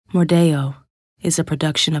Mordeo is a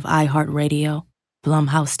production of iHeartRadio,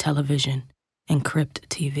 Blumhouse Television, and Crypt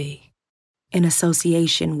TV, in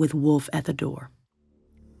association with Wolf at the Door.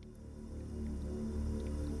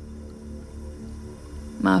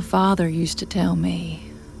 My father used to tell me,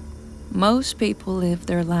 most people live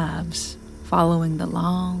their lives following the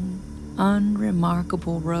long,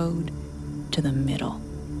 unremarkable road to the middle.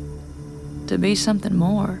 To be something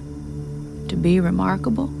more, to be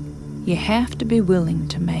remarkable, you have to be willing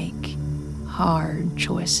to make hard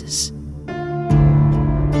choices.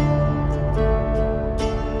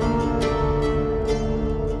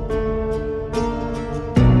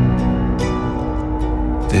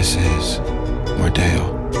 This is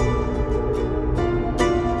Mordeo.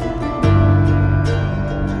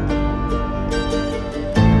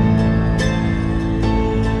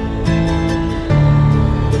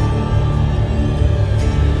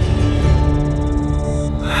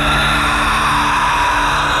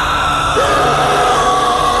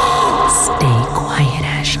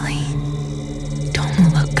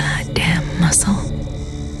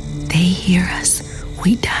 Hear us,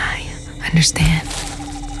 we die. Understand?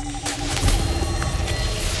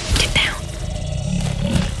 Get down.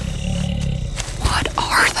 What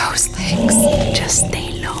are those things? Just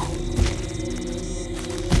stay low.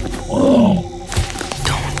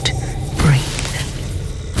 Don't breathe.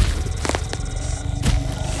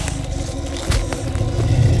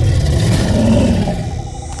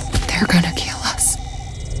 They're gonna kill us.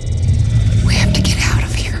 We have to get out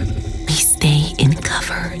of here. We stay in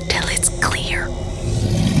cover till it's clear.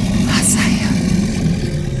 Isaiah,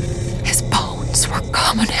 his bones were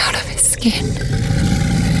coming out of his skin.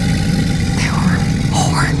 There were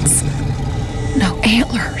horns, no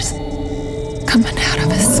antlers, coming out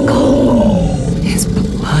of his skull. His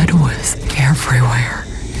blood was everywhere,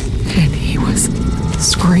 and he was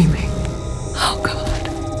screaming. Oh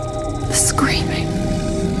God, screaming.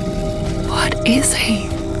 What is he?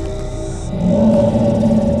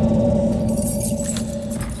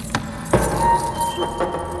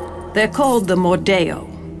 They're called the Mordeo,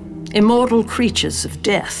 immortal creatures of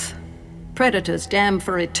death, predators damned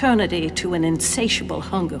for eternity to an insatiable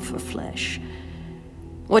hunger for flesh.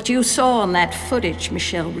 What you saw on that footage,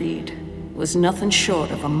 Michelle Reed, was nothing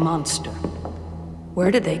short of a monster. Where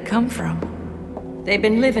did they come from? They've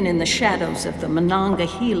been living in the shadows of the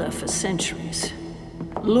Monongahela for centuries,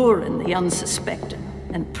 luring the unsuspecting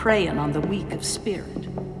and preying on the weak of spirit.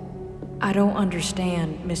 I don't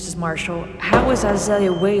understand, Mrs. Marshall. How is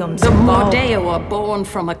Isaiah Williams The involved? Mordeo are born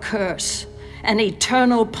from a curse, an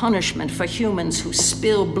eternal punishment for humans who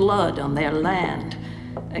spill blood on their land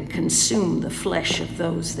and consume the flesh of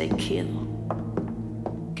those they kill.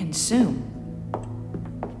 Consume?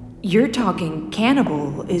 You're talking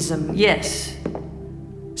cannibalism. Yes.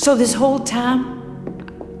 So this whole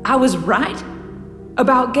time, I was right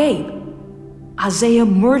about Gabe. Isaiah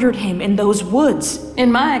murdered him in those woods. In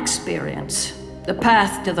my experience, the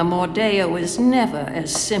path to the Mordeo is never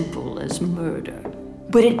as simple as murder.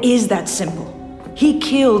 But it is that simple. He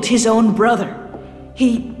killed his own brother.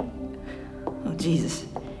 Oh Jesus.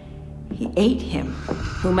 He ate him.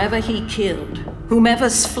 Whomever he killed,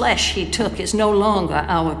 whomever's flesh he took is no longer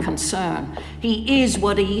our concern. He is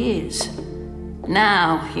what he is.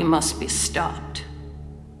 Now he must be stopped.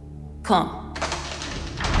 Come.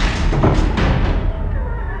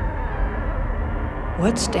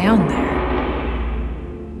 What's down there?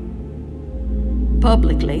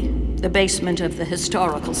 Publicly, the basement of the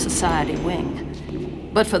Historical Society wing.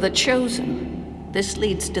 But for the chosen, this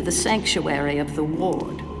leads to the sanctuary of the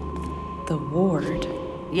Ward. The Ward?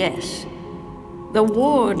 Yes. The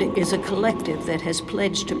Ward is a collective that has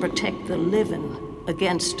pledged to protect the living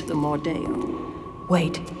against the Mordeo.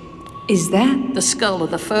 Wait, is that? The skull of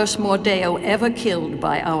the first Mordeo ever killed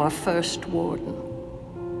by our first Warden.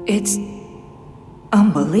 It's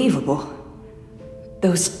unbelievable.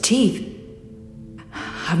 Those teeth.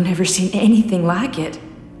 I've never seen anything like it.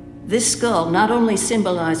 This skull not only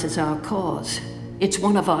symbolizes our cause, it's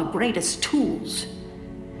one of our greatest tools.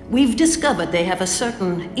 We've discovered they have a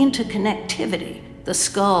certain interconnectivity. The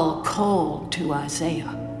skull called to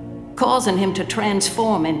Isaiah, causing him to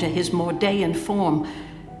transform into his Mordean form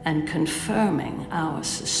and confirming our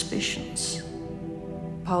suspicions.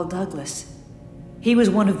 Paul Douglas. He was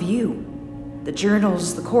one of you. The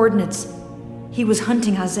journals, the coordinates. He was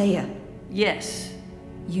hunting Isaiah. Yes.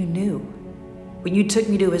 You knew. When you took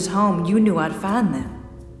me to his home, you knew I'd find them.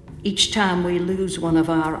 Each time we lose one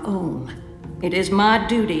of our own, it is my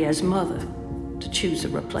duty as mother to choose a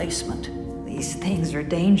replacement. These things are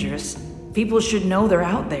dangerous. People should know they're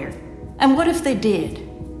out there. And what if they did?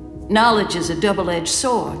 Knowledge is a double-edged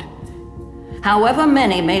sword. However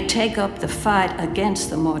many may take up the fight against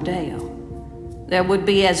the Mordeo, there would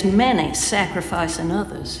be as many sacrificing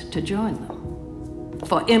others to join them.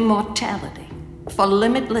 For immortality, for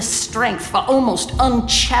limitless strength, for almost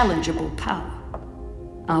unchallengeable power,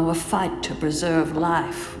 our fight to preserve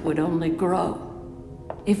life would only grow.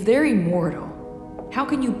 If they're immortal, how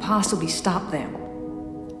can you possibly stop them?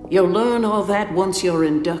 You'll learn all that once you're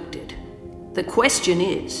inducted. The question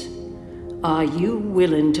is, are you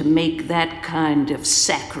willing to make that kind of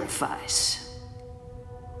sacrifice?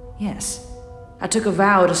 Yes. I took a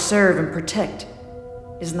vow to serve and protect.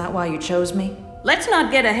 Isn't that why you chose me? Let's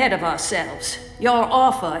not get ahead of ourselves. Your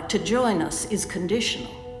offer to join us is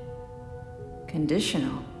conditional.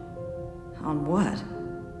 Conditional? On what?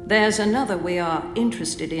 There's another we are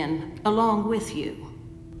interested in, along with you.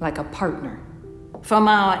 Like a partner? From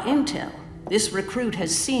our intel, this recruit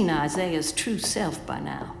has seen Isaiah's true self by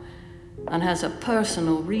now, and has a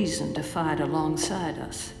personal reason to fight alongside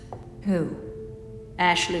us. Who?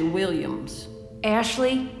 Ashley Williams.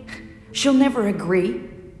 Ashley? She'll never agree.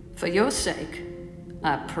 For your sake,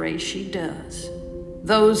 I pray she does.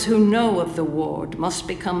 Those who know of the ward must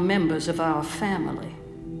become members of our family.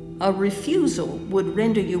 A refusal would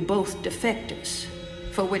render you both defectors,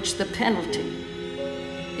 for which the penalty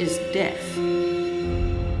is death.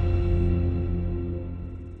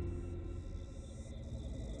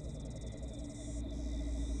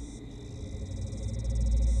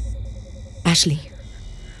 Ashley,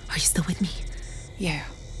 are you still with me? Yeah.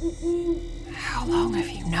 How long have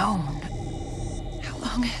you known? How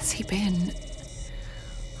long has he been?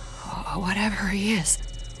 Whatever he is.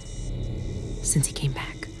 Since he came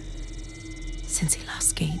back. Since he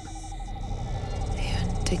lost Gabe.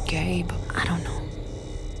 And did Gabe? I don't know.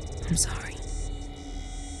 I'm sorry.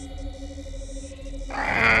 What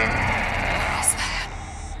is that?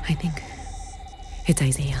 I think it's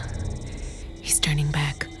Isaiah. He's turning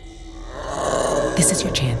back. This is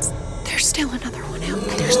your chance. There's still another one out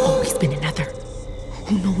there. There's always been another.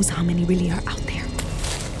 Who knows how many really are out there?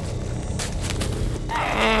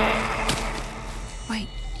 Wait,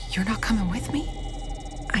 you're not coming with me?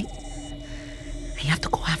 I have to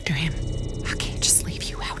go after him. I can't just leave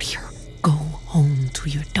you out here. Go home to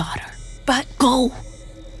your daughter. But Go!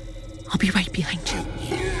 I'll be right behind you.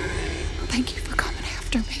 thank you for coming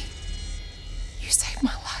after me. You saved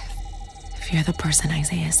my life. If you're the person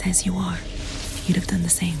Isaiah says you are, you'd have done the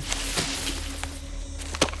same.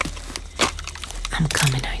 I'm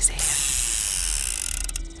coming, Isaiah.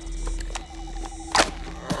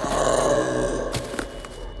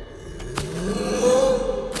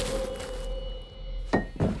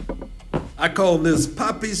 I call this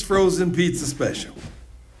Poppy's Frozen Pizza Special.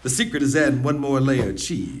 The secret is adding one more layer of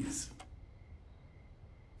cheese.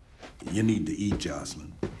 You need to eat,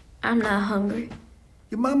 Jocelyn. I'm not hungry.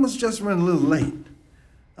 Your mama's just running a little late.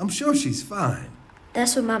 I'm sure she's fine.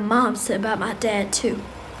 That's what my mom said about my dad, too.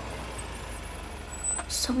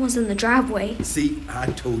 Someone's in the driveway. See, I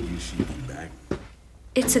told you she'd be back.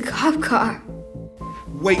 It's a cop car.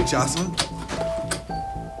 Wait, Jocelyn.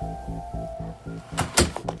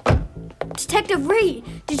 Detective Reed,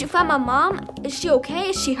 did you find my mom? Is she okay?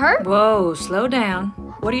 Is she hurt? Whoa, slow down.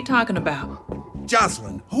 What are you talking about?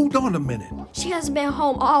 Jocelyn, hold on a minute. She hasn't been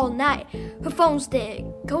home all night. Her phone's dead.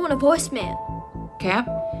 Going to voicemail. Cap?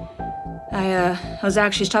 I was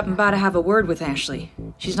actually stopping by to have a word with Ashley.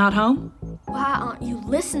 She's not home? Why aren't you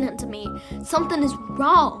listening to me? Something is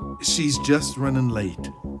wrong. She's just running late.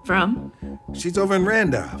 From? She's over in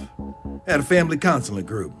Randolph at a family counseling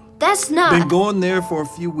group. That's not... Been going there for a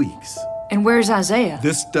few weeks. And where's Isaiah?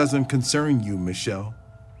 This doesn't concern you, Michelle.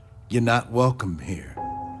 You're not welcome here.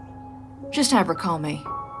 Just have her call me.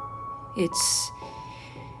 It's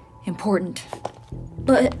important.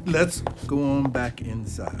 But Let's go on back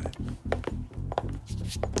inside.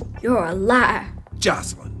 you're a liar.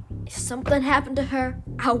 Jocelyn. If something happened to her,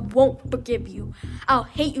 I won't forgive you. I'll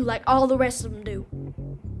hate you like all the rest of them do.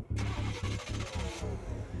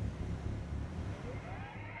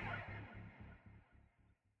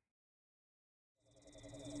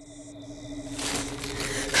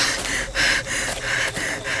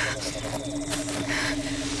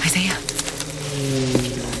 Isaiah.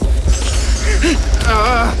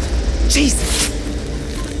 Jesus.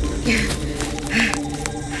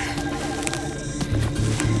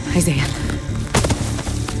 Isaiah.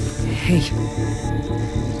 Hey.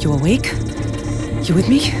 You awake? You with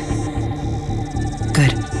me?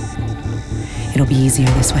 Good. It'll be easier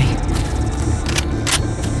this way.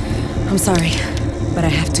 I'm sorry, but I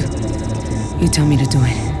have to. You tell me to do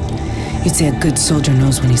it. You'd say a good soldier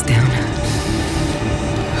knows when he's down.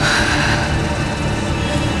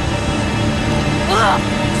 Oh,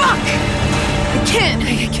 fuck!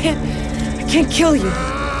 I can't kill you.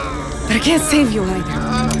 But I can't save you either.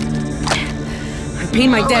 I paid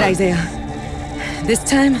my debt, Isaiah. This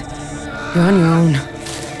time, you're on your own.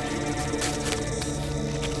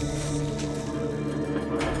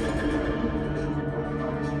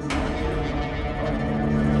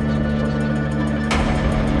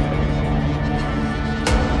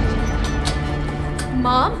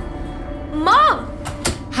 Mom? Mom!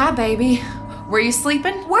 Hi, baby. Were you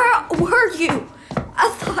sleeping? Where were you? I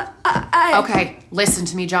thought I... Okay, listen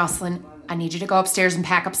to me, Jocelyn. I need you to go upstairs and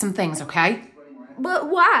pack up some things, okay? But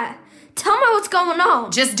why? Tell me what's going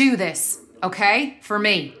on. Just do this, okay? For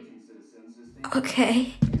me.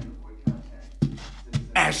 Okay.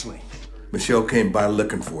 Ashley. Michelle came by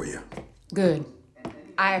looking for you. Good.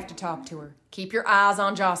 I have to talk to her. Keep your eyes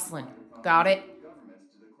on Jocelyn. Got it?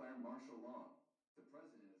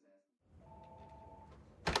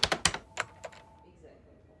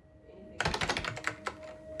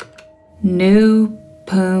 Nu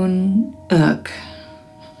Poon Uk.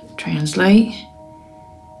 Translate.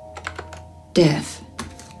 Death.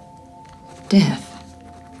 Death.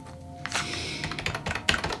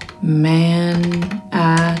 Man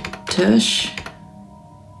Tush.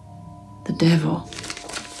 The devil.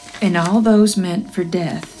 And all those meant for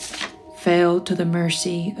death fell to the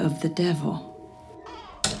mercy of the devil.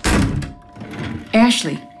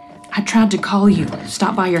 Ashley, I tried to call you,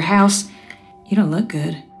 stop by your house. You don't look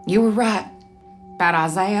good. You were right. About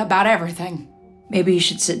Isaiah, about everything. Maybe you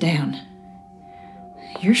should sit down.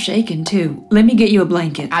 You're shaking, too. Let me get you a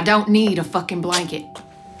blanket. I don't need a fucking blanket.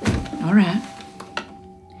 All right.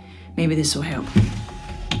 Maybe this will help.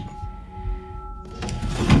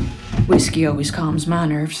 Whiskey always calms my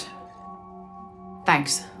nerves.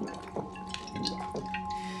 Thanks.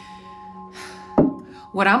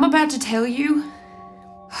 What I'm about to tell you,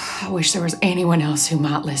 I wish there was anyone else who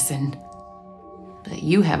might listen. But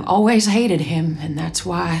you have always hated him, and that's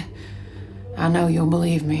why I know you'll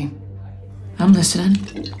believe me. I'm listening.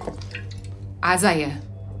 Isaiah,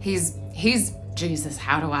 he's Jesus,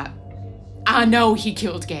 how do I know he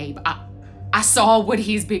killed Gabe. I saw what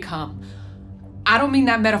he's become. I don't mean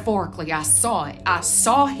that metaphorically. I saw it. I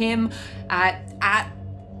saw him. I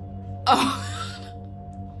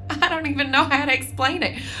don't even know how to explain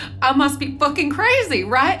it. I must be fucking crazy,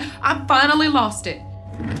 right? I finally lost it.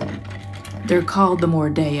 They're called the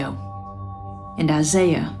Mordeo. And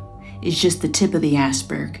Isaiah is just the tip of the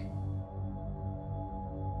iceberg.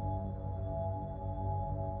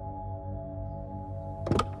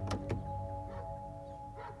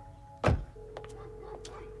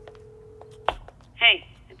 Hey,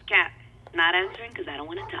 it's Kat. Not answering because I don't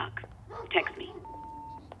want to talk. Text me.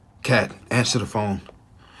 Kat, answer the phone.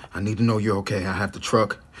 I need to know you're okay. I have the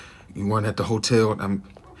truck. You weren't at the hotel. I'm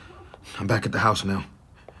back at the house now.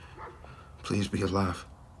 Please be alive.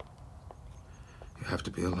 You have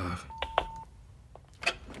to be alive.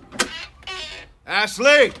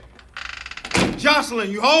 Ashley!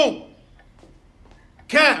 Jocelyn, you home?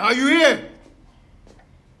 Kat, are you here?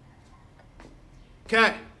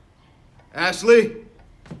 Kat? Ashley?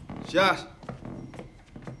 Josh?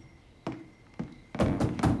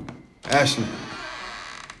 Ashley?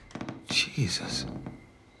 Jesus.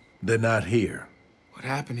 They're not here. What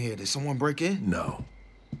happened here? Did someone break in? No.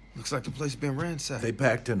 Looks like the place has been ransacked. They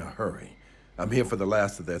packed in a hurry. I'm here for the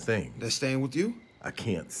last of their things. They're staying with you? I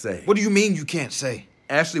can't say. What do you mean you can't say?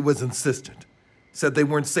 Ashley was insistent. Said they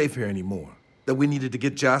weren't safe here anymore. That we needed to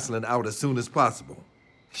get Jocelyn out as soon as possible.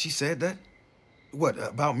 She said that? What,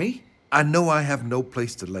 about me? I know I have no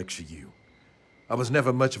place to lecture you. I was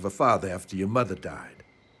never much of a father after your mother died.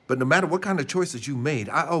 But no matter what kind of choices you made,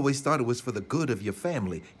 I always thought it was for the good of your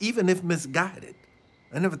family, even if misguided.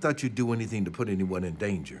 I never thought you'd do anything to put anyone in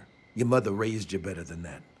danger. Your mother raised you better than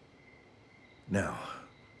that. Now,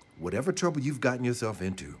 whatever trouble you've gotten yourself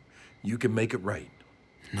into, you can make it right.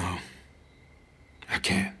 No, I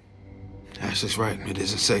can't. Ashley's right. It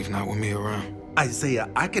isn't safe not with me around. Isaiah,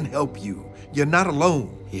 I can help you. You're not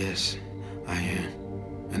alone. Yes, I am.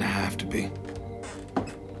 And I have to be.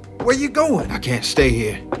 Where you going? I can't stay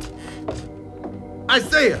here.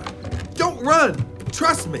 Isaiah, don't run.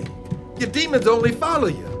 Trust me. Your demons only follow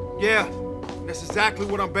you. Yeah, that's exactly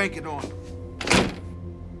what I'm banking on.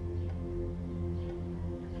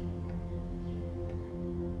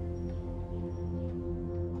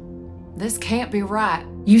 This can't be right.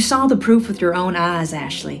 You saw the proof with your own eyes,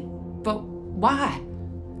 Ashley. But why?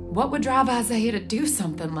 What would drive Isaiah to do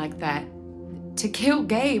something like that? To kill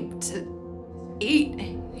Gabe, to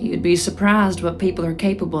eat? You'd be surprised what people are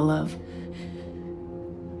capable of.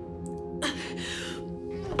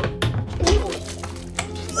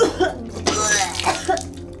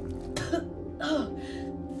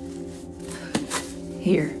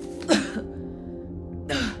 Here.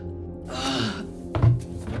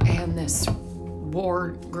 And this war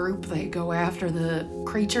group, they go after the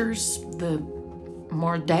creatures, the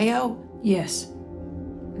Mordeo? Yes.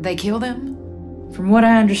 They kill them? From what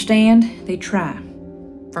I understand, they try.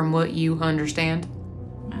 From what you understand?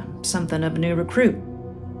 Something of a new recruit.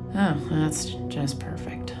 Oh, that's just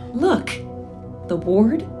perfect. Look, the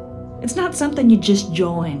ward, it's not something you just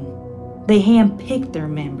join. They handpick their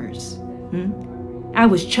members. I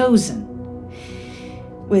was chosen.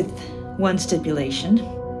 With one stipulation.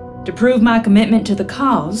 To prove my commitment to the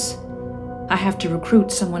cause, I have to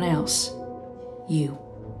recruit someone else. You.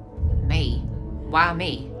 Me? Why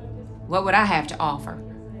me? What would I have to offer?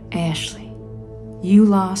 Ashley, you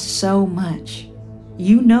lost so much.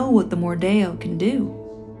 You know what the Mordeo can do.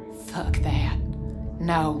 Fuck that.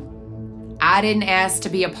 No. I didn't ask to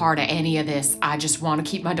be a part of any of this. I just want to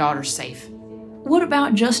keep my daughter safe. What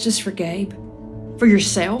about justice for Gabe? For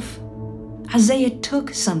yourself? Isaiah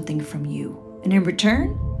took something from you, and in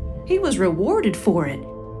return, he was rewarded for it.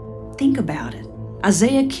 Think about it.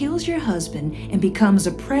 Isaiah kills your husband and becomes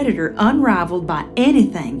a predator unrivaled by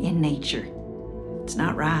anything in nature. It's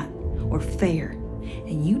not right or fair,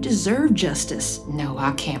 and you deserve justice. No,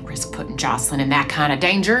 I can't risk putting Jocelyn in that kind of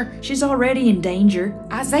danger. She's already in danger.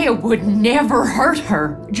 Isaiah would never hurt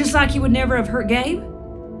her. Just like you would never have hurt Gabe?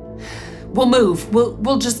 We'll move.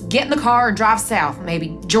 We'll just get in the car and drive south.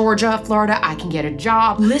 Maybe Georgia, Florida. I can get a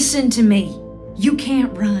job. Listen to me. You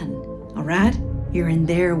can't run, all right? You're in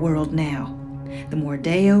their world now. The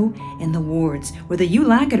Mordeo and the wards, whether you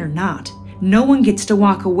like it or not, no one gets to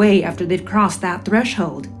walk away after they've crossed that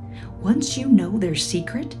threshold. Once you know their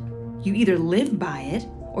secret, you either live by it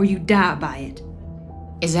or you die by it.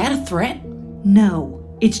 Is that a threat?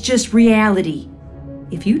 No, it's just reality.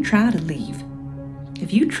 If you try to leave,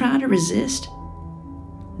 if you try to resist,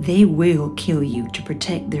 they will kill you to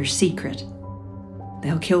protect their secret.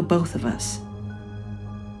 They'll kill both of us.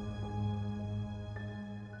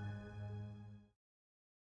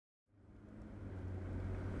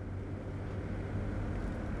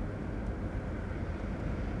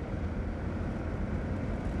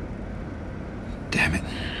 Damn it.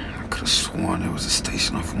 I could have sworn there was a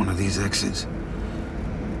station off one of these exits.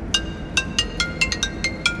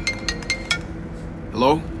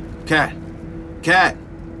 Hello? Cat? Cat?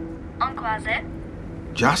 Uncle Isaiah?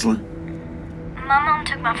 Jocelyn? My mom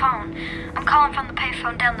took my phone. I'm calling from the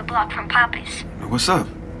payphone down the block from Poppy's. What's up?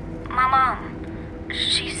 My mom,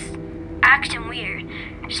 she's acting weird.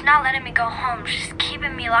 She's not letting me go home. She's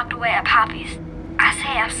keeping me locked away at Poppy's. I say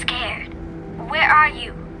I'm scared. Where are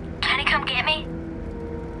you? Can you come get me?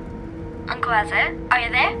 Uncle Isaiah, are you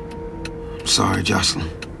there? I'm sorry, Jocelyn.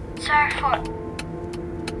 Sorry for...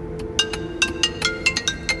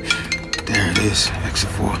 There it is, exit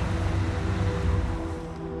 4.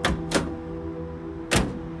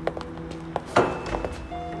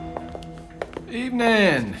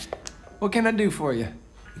 Evening. What can I do for you?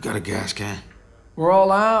 You got a gas can? We're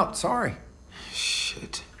all out, sorry.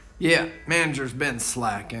 Shit. Yeah, manager's been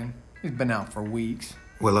slacking. He's been out for weeks.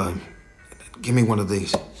 Well, give me one of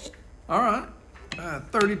these. All right.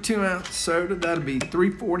 32-ounce soda, that'll be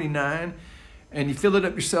 $3.49, and you fill it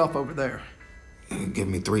up yourself over there. Give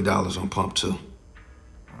me $3 on pump 2.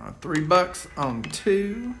 $3 on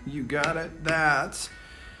 2. You got it. That's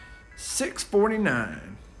 $6.49.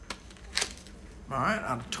 All right,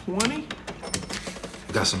 out of 20. You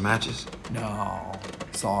got some matches? No,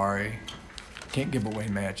 sorry. Can't give away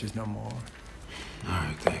matches no more. All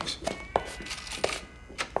right, thanks.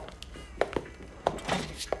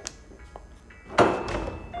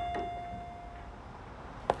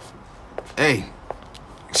 Hey,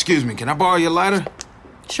 excuse me, can I borrow your lighter?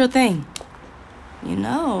 Sure thing. You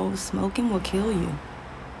know, smoking will kill you.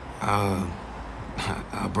 I'll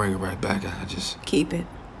bring it right back. I just... Keep it.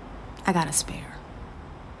 I got a spare.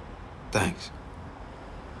 Thanks.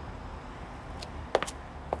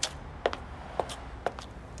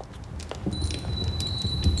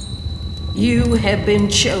 You have been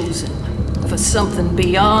chosen for something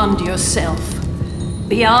beyond yourself,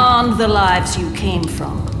 beyond the lives you came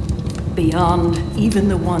from, beyond even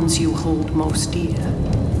the ones you hold most dear.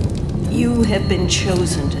 You have been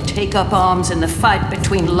chosen to take up arms in the fight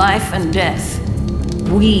between life and death.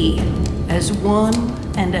 We, as one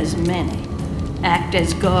and as many, act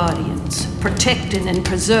as guardians, protecting and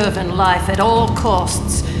preserving life at all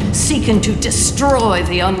costs, seeking to destroy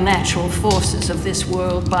the unnatural forces of this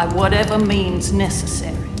world by whatever means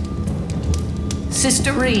necessary.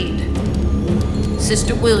 Sister Reed,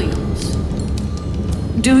 Sister Williams,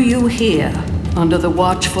 do you hear, under the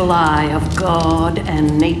watchful eye of God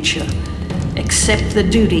and nature, accept the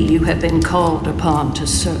duty you have been called upon to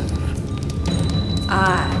serve.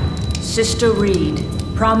 I, Sister Reed,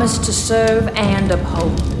 promise to serve and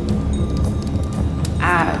uphold.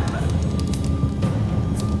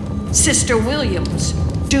 Sister Williams,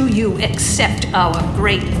 do you accept our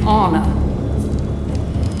great honor?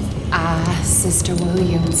 I, Sister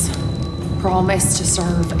Williams, promise to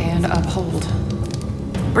serve and uphold.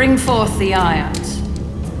 Bring forth the irons.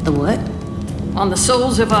 The what? On the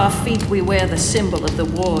soles of our feet we wear the symbol of the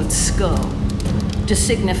ward's skull, to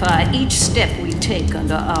signify each step we take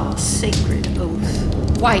under our sacred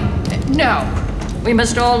oath. Wait, no. We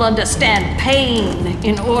must all understand pain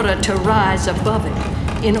in order to rise above it,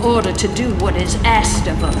 in order to do what is asked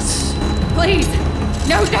of us. Please,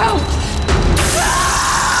 no, don't!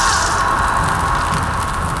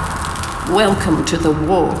 Welcome to the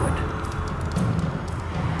ward.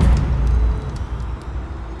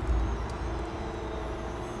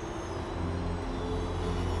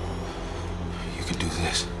 You can do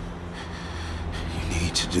this. You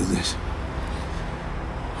need to do this.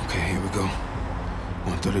 Okay, here we go.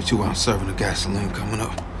 132-ounce serving of gasoline coming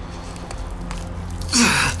up.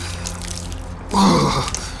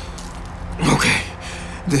 Okay,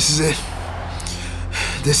 this is it.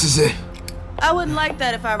 This is it. I wouldn't like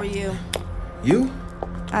that if I were you. You?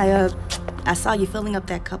 I saw you filling up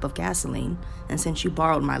that cup of gasoline, and since you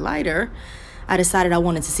borrowed my lighter, I decided I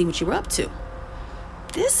wanted to see what you were up to.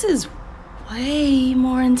 This is way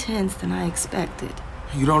more intense than I expected.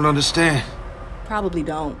 You don't understand. Probably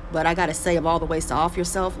don't, but I gotta say, of all the ways to off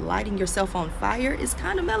yourself, lighting yourself on fire is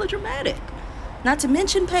kind of melodramatic. Not to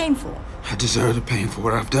mention painful. I deserve the pain for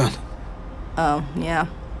what I've done. Oh, yeah.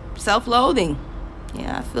 Self-loathing.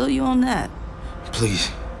 Yeah, I feel you on that.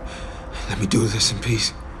 Please, let me do this in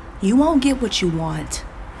peace. You won't get what you want.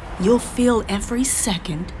 You'll feel every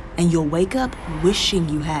second, and you'll wake up wishing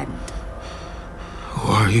you hadn't.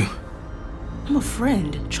 Who are you? I'm a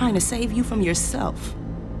friend trying to save you from yourself.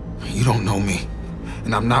 You don't know me,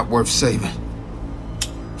 and I'm not worth saving.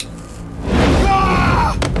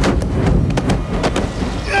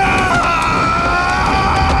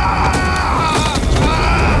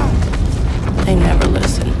 They never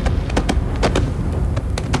listen.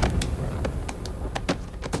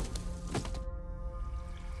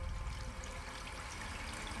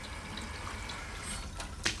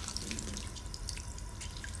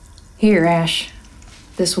 Here, Ash.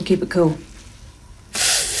 This will keep it cool.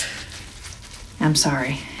 I'm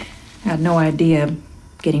sorry. I had no idea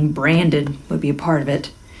getting branded would be a part of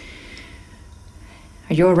it.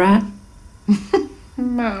 Are you all right?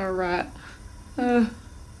 Am I all right? I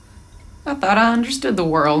thought I understood the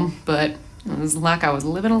world, but it was like I was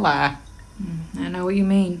living a lie. I know what you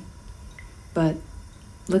mean. But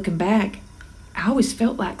looking back, I always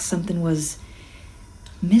felt like something was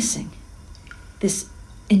missing. This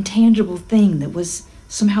intangible thing that was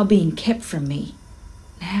somehow being kept from me.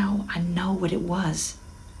 Now I know what it was.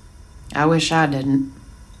 I wish I didn't.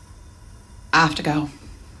 I have to go.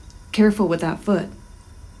 Careful with that foot.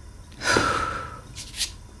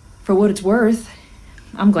 For what it's worth,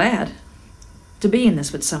 I'm glad to be in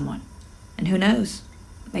this with someone. And who knows,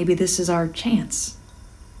 maybe this is our chance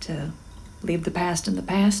to leave the past in the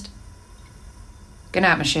past. Good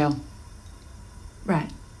night, Michelle. Right.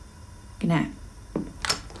 Good night.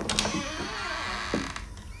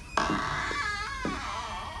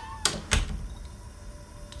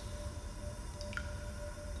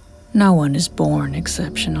 No one is born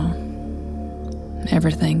exceptional.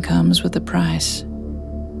 Everything comes with a price.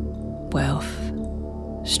 Wealth,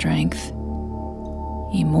 strength,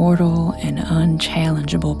 immortal and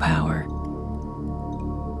unchallengeable power.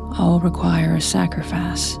 All require a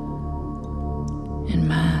sacrifice. And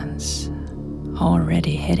mine's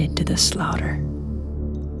already headed to the slaughter.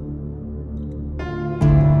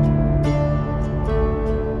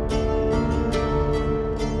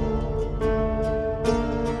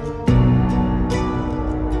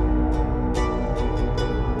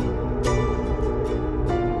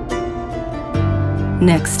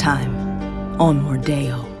 Next time on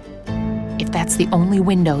Mordeo. If that's the only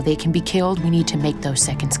window they can be killed, we need to make those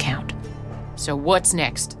seconds count. So what's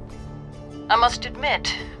next? I must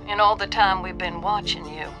admit, in all the time we've been watching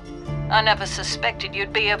you, I never suspected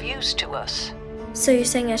you'd be of use to us. So you're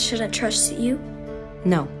saying I shouldn't trust you?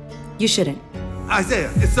 No, you shouldn't. Isaiah,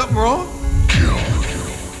 is something wrong?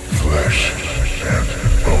 Flesh and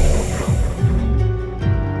bone.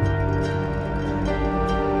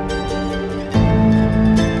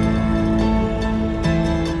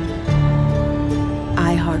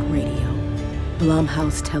 iHeartRadio,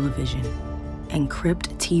 Blumhouse Television, and Crypt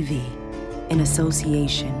TV, in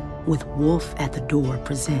association with Wolf at the Door,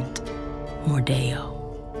 present Mordeo.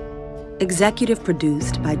 Executive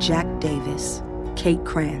produced by Jack Davis, Kate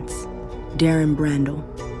Krantz, Darren Brandel,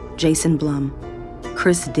 Jason Blum,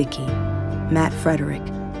 Chris Dickey, Matt Frederick,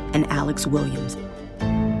 and Alex Williams.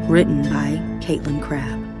 Written by Caitlin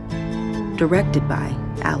Crabb. Directed by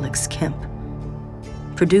Alex Kemp.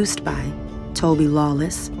 Produced by Toby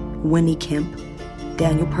Lawless, Winnie Kemp,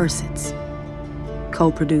 Daniel Persitz.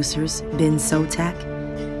 Co-producers Ben Sotak,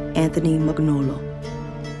 Anthony Magnolo.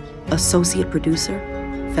 Associate producer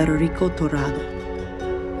Federico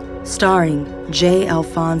Torrado. Starring J.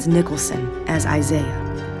 Alphonse Nicholson as Isaiah,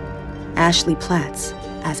 Ashley Platts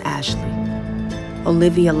as Ashley,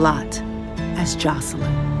 Olivia Lott as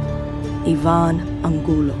Jocelyn, Yvonne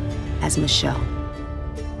Angulo as Michelle.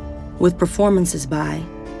 With performances by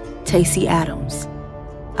Tacey Adams,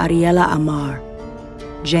 Ariela Amar,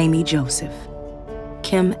 Jamie Joseph,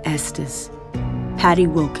 Kim Estes, Patty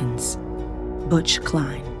Wilkins, Butch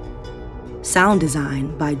Klein. Sound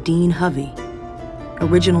design by Dean Hovey.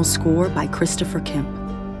 Original score by Christopher Kemp.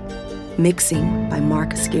 Mixing by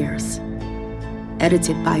Mark Scarce.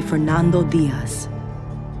 Edited by Fernando Diaz.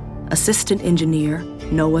 Assistant engineer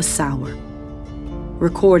Noah Sauer.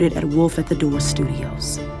 Recorded at Wolf at the Door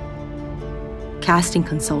Studios. Casting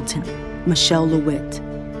consultant Michelle LeWitt.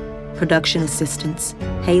 Production assistants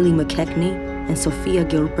Haley McKechnie and Sofia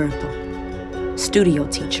Gilberto. Studio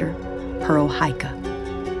teacher Pearl Heika.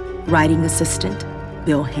 Writing assistant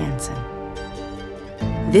Bill Hansen.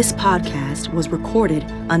 This podcast was recorded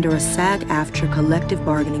under a SAG-AFTRA collective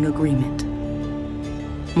bargaining agreement.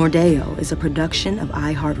 Mordeo is a production of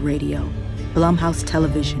iHeartRadio, Blumhouse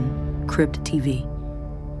Television, Crypt TV.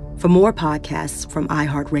 For more podcasts from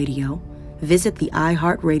iHeartRadio, visit the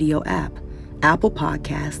iHeartRadio app, Apple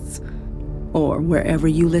Podcasts, or wherever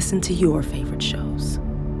you listen to your favorite shows.